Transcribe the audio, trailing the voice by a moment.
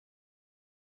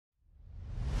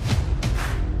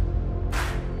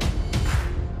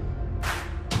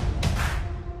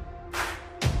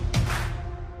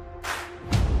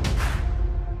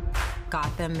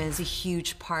Gotham is a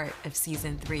huge part of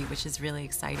season 3, which is really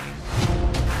exciting.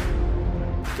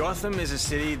 Gotham is a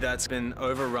city that's been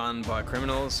overrun by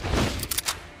criminals.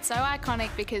 So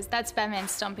iconic because that's Batman's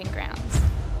stomping grounds.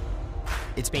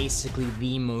 It's basically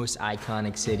the most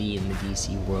iconic city in the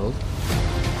DC world.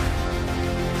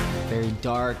 Very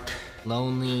dark,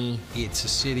 lonely. It's a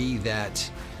city that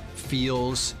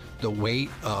feels the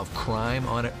weight of crime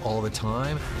on it all the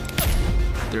time.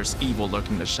 There's evil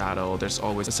lurking in the shadow. There's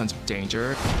always a sense of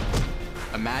danger.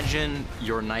 Imagine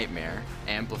your nightmare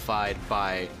amplified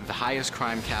by the highest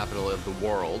crime capital of the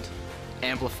world,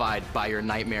 amplified by your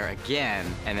nightmare again,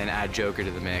 and then add Joker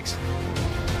to the mix.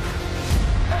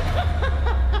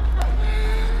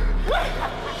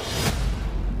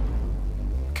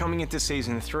 Coming into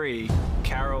season 3,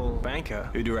 Carol Banker,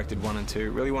 who directed 1 and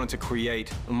 2, really wanted to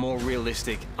create a more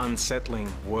realistic,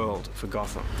 unsettling world for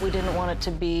Gotham. We didn't want it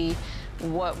to be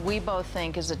what we both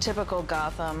think is a typical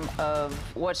Gotham of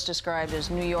what's described as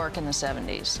New York in the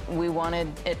 70s. We wanted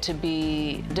it to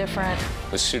be different.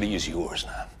 The city is yours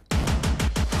now.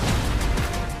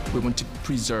 We want to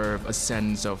preserve a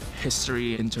sense of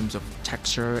history in terms of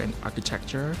texture and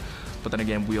architecture, but then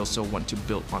again, we also want to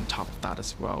build on top of that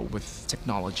as well with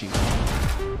technology.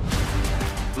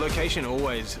 Location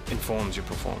always informs your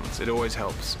performance. It always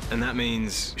helps. And that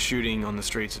means shooting on the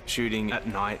streets, shooting at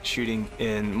night, shooting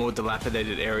in more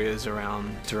dilapidated areas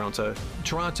around Toronto.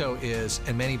 Toronto is,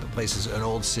 in many places, an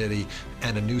old city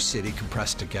and a new city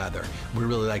compressed together. We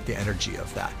really like the energy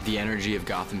of that. The energy of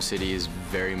Gotham City is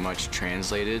very much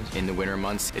translated. In the winter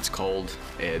months, it's cold,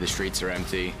 the streets are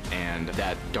empty, and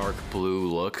that dark blue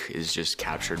look is just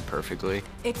captured perfectly.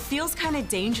 It feels kind of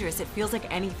dangerous. It feels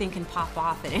like anything can pop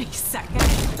off at any second.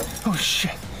 Oh,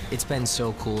 shit. It's been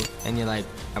so cool, and you're like,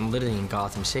 I'm literally in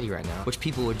Gotham City right now, which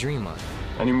people would dream of.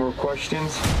 Any more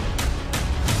questions?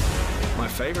 My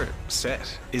favorite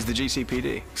set is the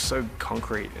GCPD. So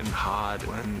concrete and hard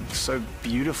and so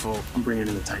beautiful. I'm bringing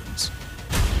in the Titans.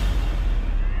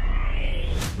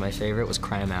 My favorite was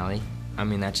Crime Alley. I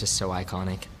mean, that's just so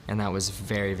iconic. And that was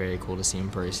very, very cool to see in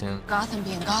person. Gotham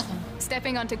being Gotham.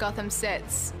 Stepping onto Gotham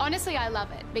sets. Honestly, I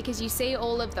love it because you see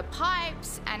all of the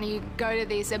pipes and you go to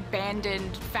this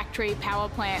abandoned factory power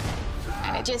plant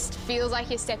and it just feels like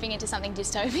you're stepping into something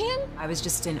dystopian. I was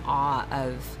just in awe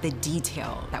of the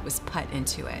detail that was put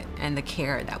into it and the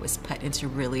care that was put into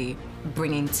really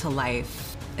bringing to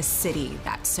life a city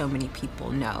that so many people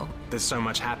know. There's so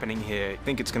much happening here. I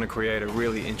think it's going to create a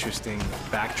really interesting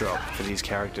backdrop for these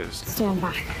characters. Stand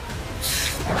back.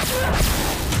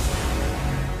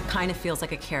 Kind of feels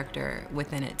like a character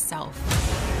within itself.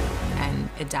 And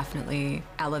it definitely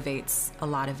elevates a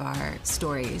lot of our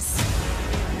stories.